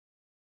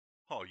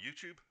Hi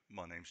YouTube,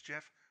 my name's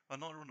Jeff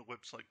and I run a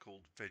website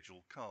called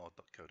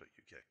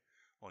vegelcar.co.uk.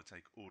 I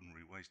take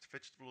ordinary waste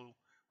vegetable oil,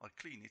 I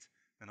clean it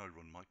and I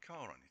run my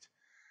car on it.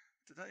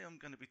 Today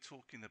I'm going to be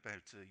talking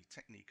about a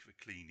technique for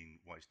cleaning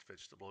waste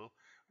vegetable oil,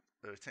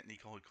 a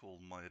technique I call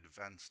my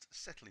advanced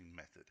settling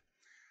method.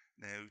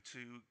 Now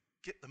to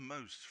get the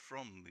most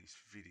from this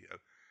video,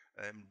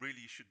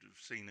 really you should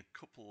have seen a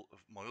couple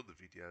of my other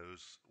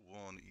videos.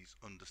 One is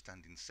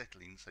understanding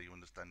settling, so you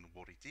understand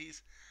what it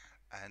is,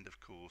 and of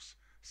course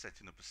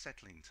setting up a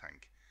settling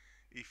tank.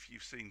 If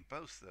you've seen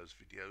both those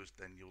videos,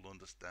 then you'll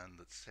understand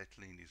that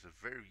settling is a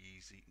very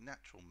easy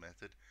natural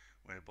method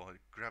whereby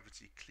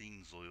gravity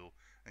cleans oil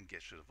and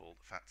gets rid of all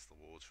the fats, the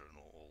water and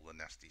all the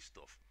nasty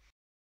stuff.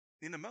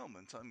 In a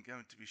moment I'm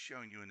going to be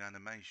showing you an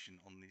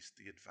animation on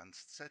the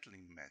advanced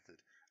settling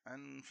method,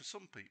 and for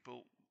some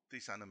people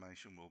this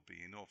animation will be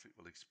enough. It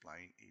will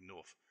explain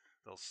enough.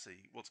 They'll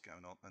see what's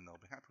going on and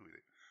they'll be happy with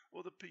it.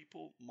 Other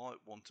people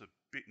might want a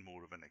bit more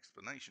of an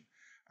explanation,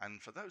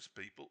 and for those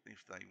people,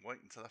 if they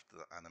wait until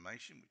after that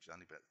animation, which is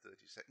only about 30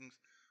 seconds,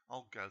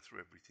 I'll go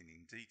through everything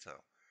in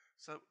detail.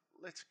 So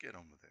let's get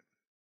on with it.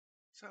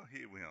 So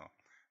here we are,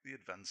 the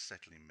advanced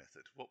settling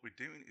method. What we're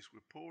doing is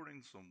we're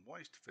pouring some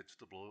waste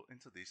vegetable oil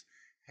into this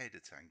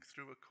header tank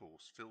through a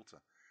coarse filter.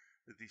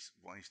 This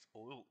waste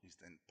oil is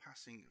then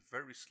passing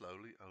very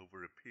slowly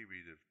over a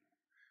period of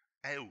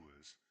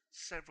hours,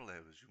 several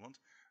hours you want,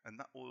 and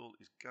that oil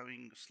is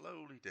going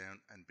slowly down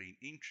and being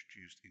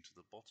introduced into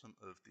the bottom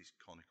of this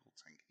conical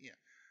tank here.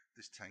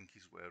 This tank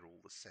is where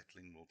all the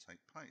settling will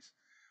take place.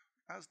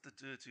 As the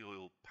dirty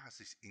oil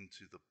passes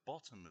into the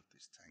bottom of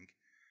this tank,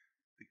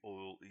 the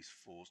oil is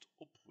forced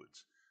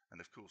upwards, and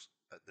of course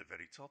at the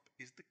very top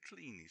is the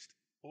cleanest,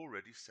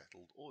 already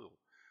settled oil.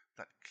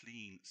 That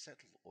clean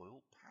settled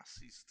oil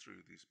passes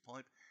through this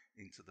pipe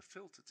into the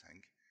filter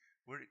tank,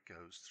 where it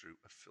goes through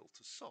a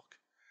filter sock,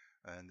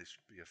 and this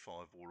would be a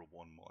 5 or a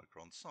 1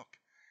 micron sock.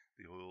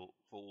 The oil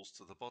falls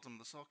to the bottom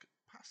of the sock,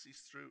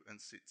 passes through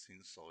and sits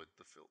inside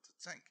the filter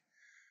tank,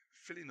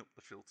 filling up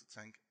the filter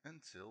tank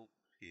until,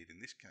 here in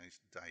this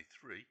case day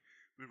 3,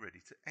 we're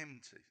ready to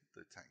empty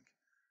the tank.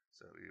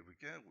 So here we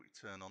go, we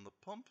turn on the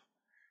pump,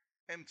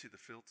 empty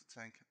the filter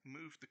tank,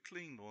 move the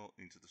clean oil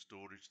into the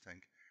storage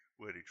tank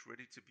where it's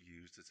ready to be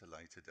used at a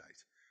later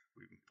date.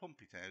 We can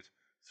pump it out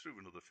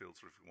through another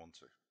filter if we want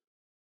to.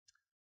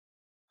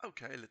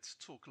 Okay, let's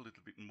talk a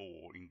little bit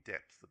more in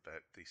depth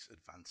about this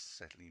advanced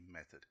settling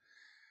method.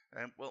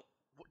 Well,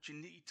 what you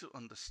need to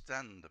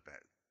understand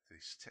about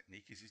this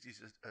technique is it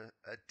is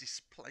a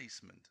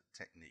displacement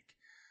technique.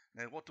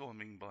 Now, what do I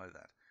mean by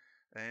that?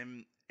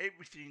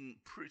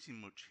 Everything pretty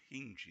much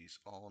hinges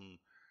on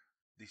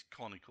this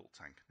conical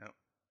tank. Now,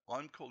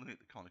 I'm calling it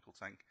the conical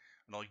tank,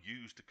 and I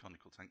used a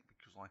conical tank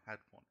because I had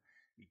one.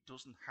 It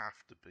doesn't have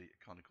to be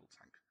a conical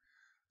tank,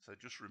 so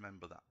just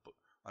remember that. But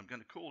I'm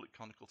going to call it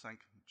conical tank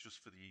just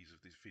for the ease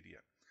of this video.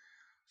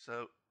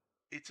 So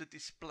it's a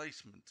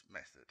displacement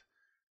method,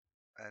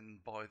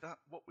 and by that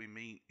what we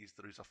mean is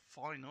there is a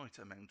finite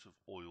amount of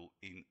oil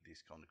in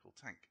this conical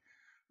tank.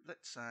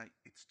 Let's say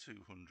it's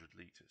 200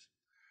 litres.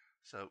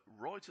 So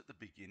right at the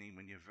beginning,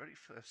 when you very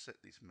first set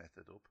this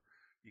method up,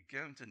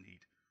 you're going to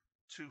need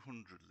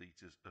 200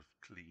 litres of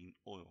clean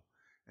oil,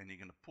 and you're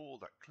going to pour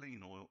that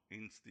clean oil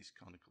into this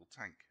conical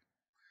tank.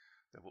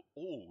 There will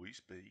always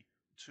be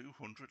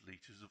 200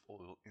 litres of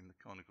oil in the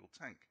conical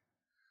tank.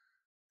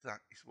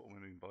 That is what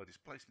we mean by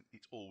displacement.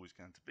 It's always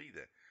going to be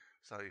there.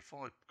 So if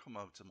I come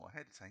over to my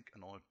header tank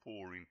and I'm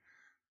pouring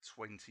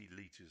 20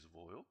 litres of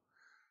oil,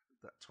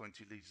 that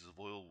 20 litres of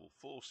oil will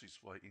force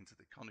its way into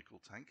the conical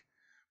tank,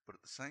 but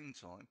at the same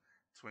time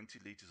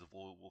 20 litres of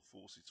oil will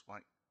force its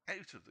way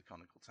out of the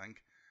conical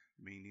tank,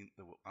 meaning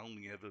there will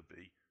only ever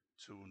be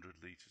 200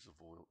 litres of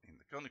oil in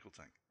the conical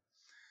tank.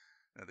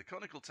 Now the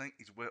conical tank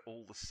is where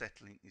all the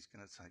settling is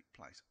going to take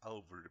place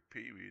over a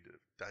period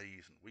of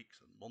days and weeks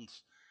and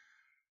months.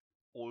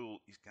 Oil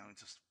is going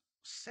to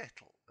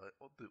settle.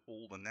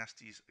 All the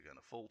nasties are going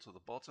to fall to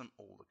the bottom,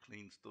 all the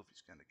clean stuff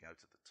is going to go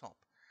to the top.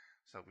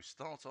 So we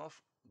start off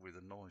with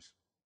a nice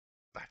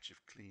batch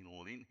of clean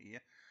oil in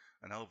here,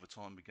 and over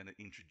time we're going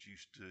to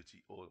introduce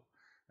dirty oil,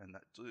 and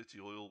that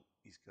dirty oil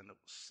is going to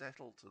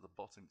settle to the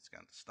bottom. It's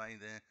going to stay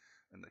there,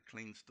 and the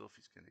clean stuff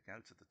is going to go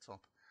to the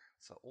top.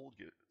 So all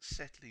your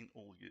settling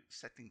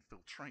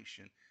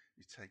filtration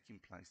is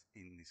taking place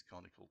in this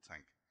conical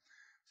tank.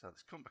 So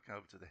let's come back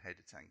over to the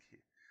header tank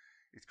here.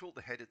 It's called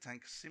the header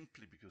tank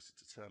simply because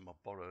it's a term I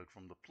borrowed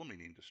from the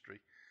plumbing industry,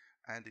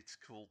 and it's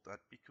called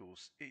that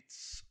because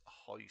it's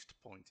the highest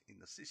point in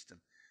the system.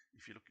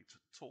 If you look, it's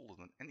taller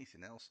than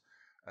anything else,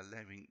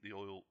 allowing the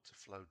oil to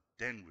flow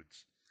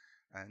downwards.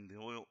 And the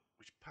oil,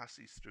 which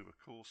passes through a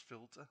coarse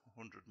filter,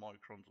 100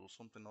 microns or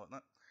something like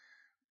that,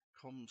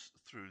 comes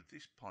through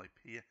this pipe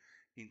here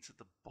into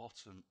the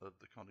bottom of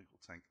the conical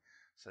tank.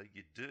 So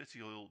your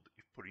dirty oil that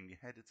you've put in your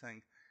header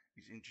tank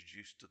is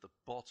introduced to the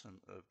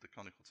bottom of the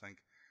conical tank,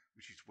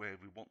 which is where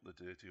we want the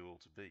dirty oil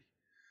to be.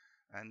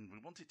 And we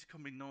want it to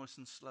come in nice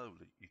and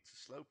slowly. It's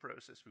a slow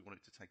process. We want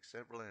it to take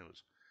several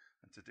hours.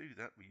 And to do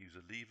that, we use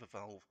a lever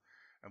valve,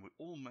 and we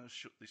almost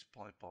shut this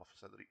pipe off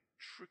so that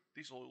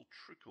this oil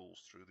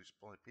trickles through this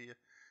pipe here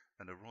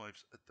and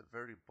arrives at the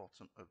very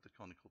bottom of the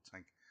conical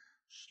tank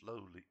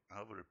slowly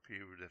over a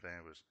period of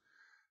hours.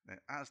 Now,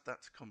 as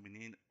that's coming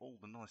in, all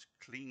the nice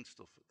clean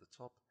stuff at the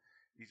top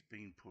is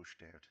being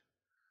pushed out.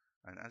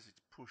 And as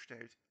it's pushed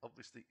out,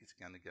 obviously it's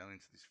going to go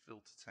into this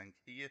filter tank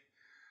here.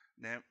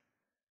 Now,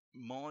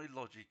 my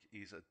logic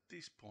is at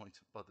this point,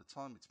 by the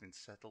time it's been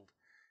settled,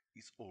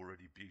 it's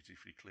already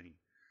beautifully clean.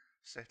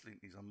 Settling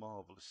is a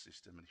marvellous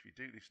system, and if you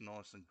do this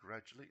nice and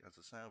gradually, as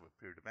I say, over a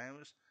period of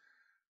hours,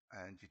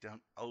 and you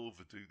don't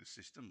overdo the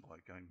system by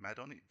going mad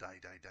on it day.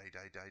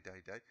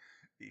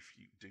 If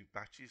you do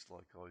batches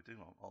like I do,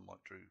 I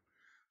might do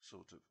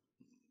sort of,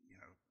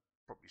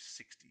 probably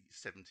 60,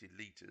 70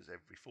 litres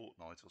every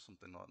fortnight or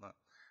something like that.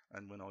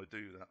 And when I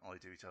do that, I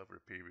do it over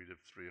a period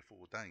of 3 or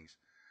 4 days.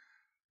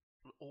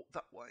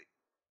 That way,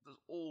 there's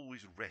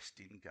always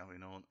resting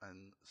going on,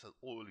 and so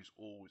oil is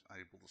always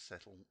able to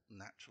settle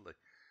naturally.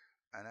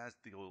 And as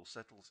the oil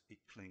settles, it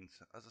cleans.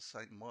 As I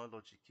say, my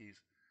logic is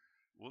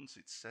once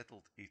it's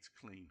settled, it's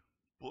clean.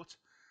 But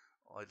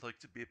I'd like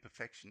to be a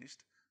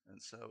perfectionist,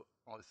 and so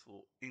I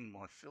thought in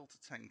my filter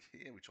tank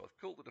here, which I've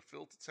called it a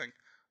filter tank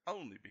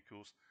only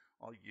because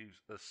I use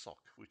a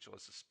sock which I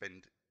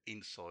suspend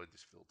inside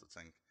this filter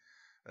tank,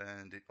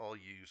 and I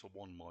use a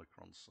 1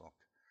 micron sock.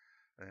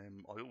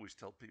 I always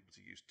tell people to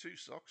use 2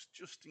 socks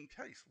just in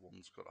case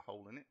one's got a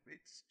hole in it.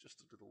 It's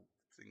just a little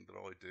thing that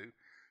I do.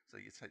 So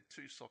you take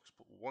 2 socks,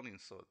 put one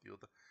inside the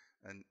other,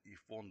 and if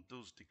one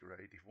does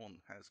degrade, if one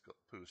has got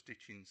poor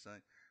stitching,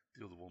 say,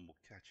 the other one will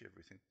catch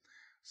everything.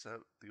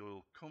 So the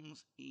oil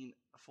comes in,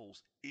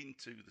 falls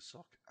into the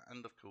sock,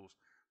 and of course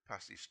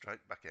passes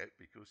straight back out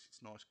because it's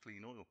nice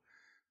clean oil.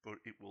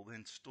 But it will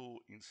then store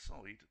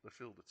inside the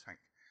filter tank,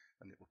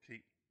 and it will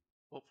keep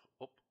up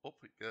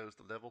it goes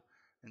the level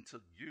until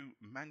you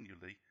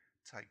manually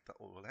take the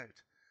oil out.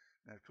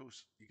 Now, of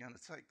course, you're going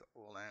to take the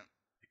oil out.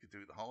 You could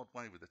do it the hard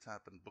way with a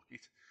tap and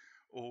bucket,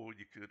 or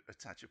you could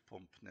attach a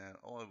pump. Now,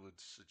 I would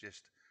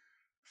suggest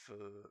for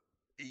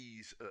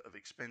ease of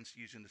expense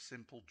using a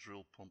simple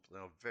drill pump. They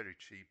are very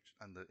cheap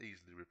and they're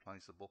easily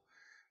replaceable.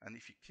 And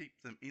if you keep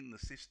them in the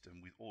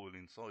system with oil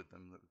inside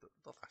them,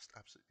 they'll last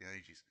absolutely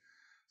ages.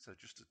 So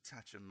just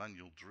attach a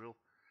manual drill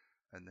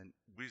and then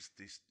whiz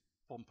this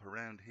pump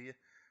around here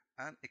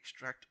and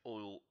extract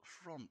oil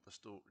from the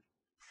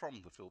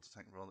filter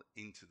tank rather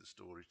into the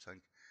storage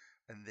tank,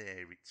 and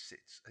there it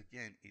sits.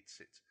 Again, it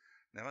sits.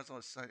 Now, as I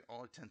say,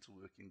 I tend to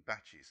work in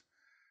batches,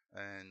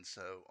 and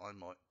so I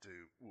might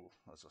do,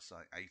 as I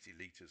say, 80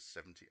 litres,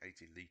 70,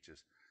 80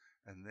 litres,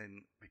 and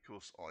then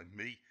because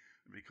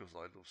because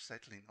I love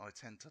settling, I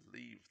tend to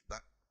leave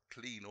that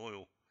clean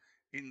oil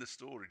in the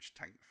storage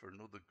tank for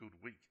another good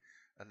week,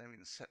 allowing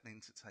the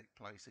settling to take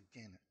place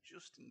again,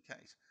 just in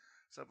case.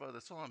 So by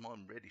the time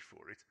I'm ready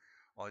for it,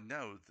 I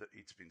know that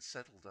it's been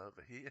settled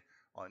over here,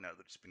 I know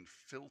that it's been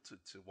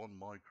filtered to 1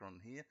 micron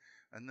here,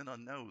 and then I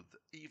know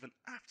that even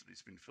after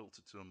it's been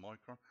filtered to 1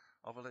 micron,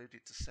 I've allowed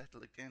it to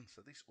settle again.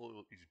 So this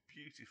oil is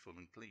beautiful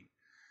and clean.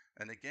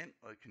 And again,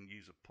 I can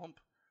use a pump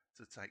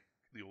to take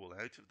the oil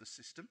out of the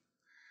system.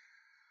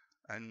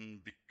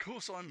 And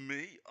because I'm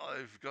me,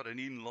 I've got an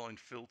inline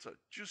filter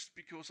just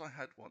because I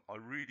had one. I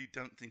really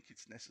don't think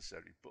it's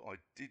necessary, but I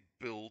did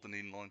build an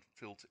inline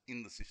filter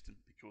in the system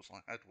because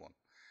I had one.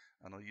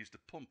 And I used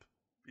a pump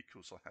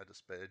because I had a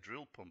spare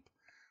drill pump,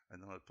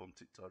 and then I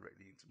pumped it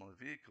directly into my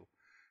vehicle.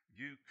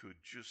 You could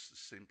just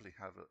simply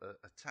have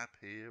a tap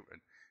here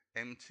and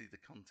empty the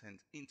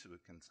content into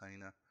a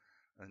container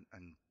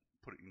and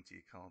put it into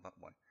your car that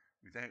way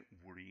without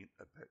worrying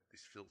about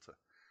this filter.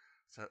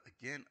 So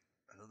again,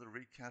 another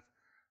recap: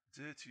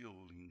 dirty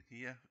oil in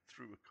here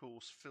through a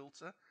coarse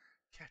filter,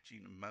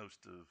 catching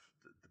most of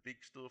the big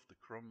stuff, the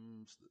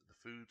crumbs, the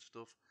food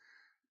stuff.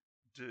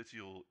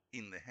 Dirty oil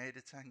in the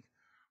header tank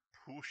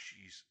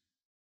pushes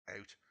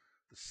out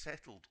the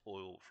settled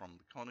oil from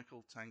the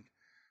conical tank,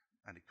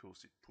 and of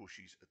course it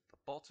pushes at the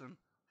bottom,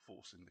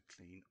 forcing the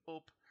clean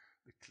up.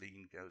 The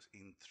clean goes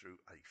in through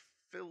a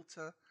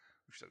filter,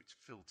 so it's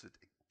filtered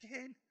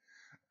again,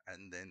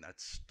 and then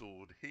that's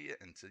stored here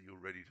until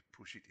you're ready to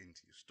push it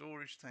into your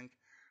storage tank,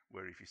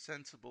 where if you're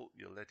sensible,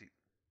 you'll let it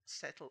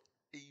settle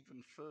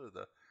even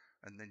further,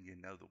 and then you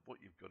know that what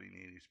you've got in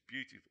here is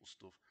beautiful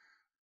stuff,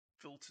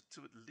 filtered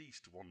to at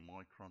least 1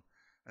 micron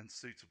and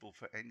suitable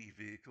for any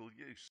vehicle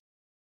use.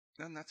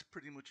 And that's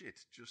pretty much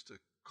it. Just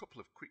a couple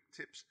of quick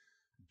tips.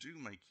 Do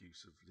make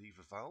use of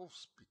lever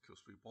valves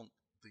because we want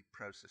the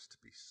process to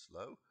be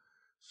slow.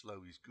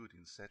 Slow is good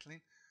in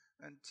settling.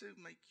 And 2,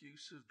 make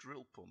use of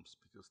drill pumps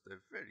because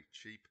they're very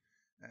cheap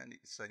and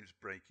it saves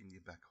breaking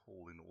your back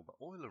hauling all the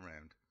oil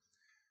around.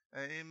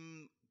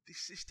 This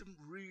system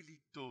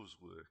really does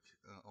work.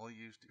 I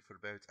used it for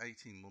about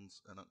 18 months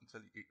and I can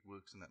tell you it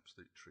works an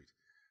absolute treat.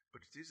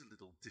 But it is a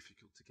little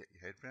difficult to get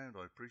your head round,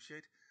 I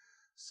appreciate.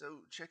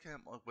 So check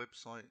out my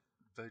website,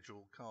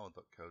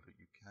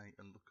 vogmar.co.uk,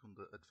 and look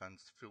under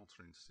Advanced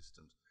Filtering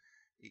Systems.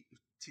 it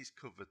is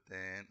covered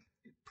there,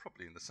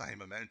 probably in the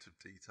same amount of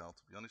detail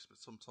to be honest, but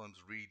sometimes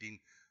reading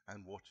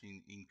and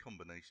watching in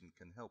combination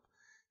can help.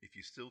 If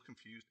you're still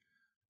confused,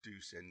 do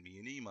send me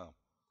an email.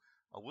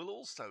 I will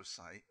also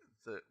say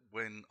that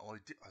when I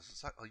did, as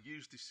I say, I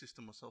used this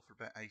system myself for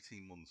about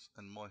 18 months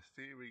and my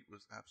theory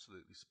was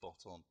absolutely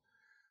spot on.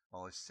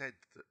 I said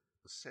that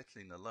the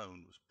settling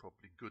alone was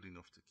probably good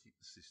enough to keep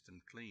the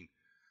system clean,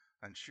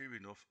 and sure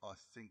enough, I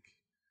think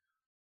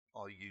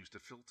I used a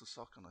filter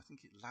sock and I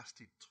think it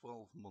lasted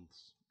 12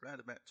 months, around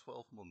about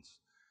 12 months.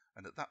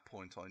 And at that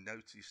point I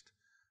noticed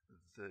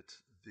that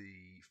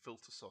the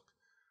filter sock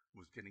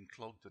was getting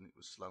clogged and it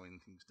was slowing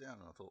things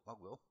down. And I thought, oh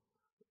well,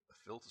 a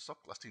filter sock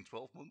lasting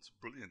 12 months,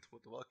 brilliant,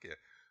 what do I care?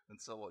 And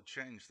so I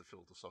changed the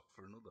filter sock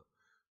for another.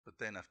 But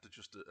then after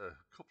just a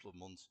couple of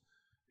months,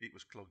 it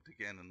was clogged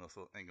again and I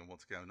thought, hang on,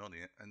 what's going on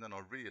here? And then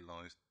I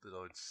realised that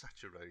I'd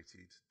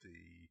saturated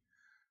the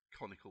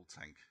conical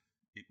tank.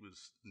 It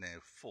was now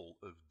full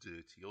of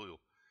dirty oil.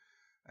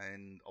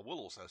 And I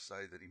will also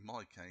say that in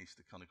my case,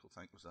 the conical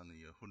tank was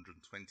only 120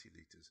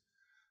 litres.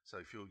 So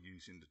if you're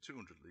using the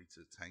 200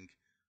 litre tank,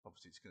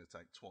 obviously it's going to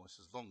take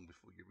twice as long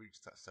before you reach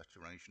that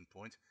saturation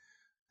point.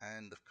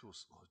 And of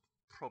course, I'd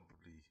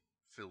probably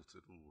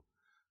filtered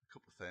a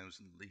couple of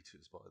thousand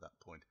litres by that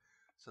point.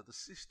 So the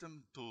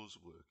system does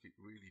work, it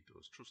really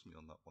does, trust me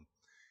on that one.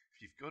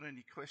 If you've got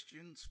any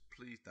questions,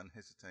 please don't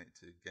hesitate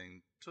to get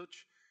in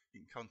touch.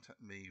 You can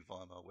contact me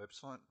via my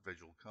website,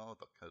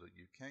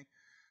 vogcar.co.uk,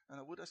 and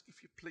I would ask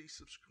if you please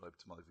subscribe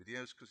to my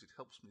videos because it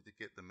helps me to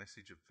get the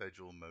message of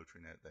visual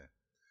motoring out there.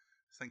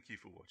 Thank you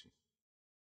for watching.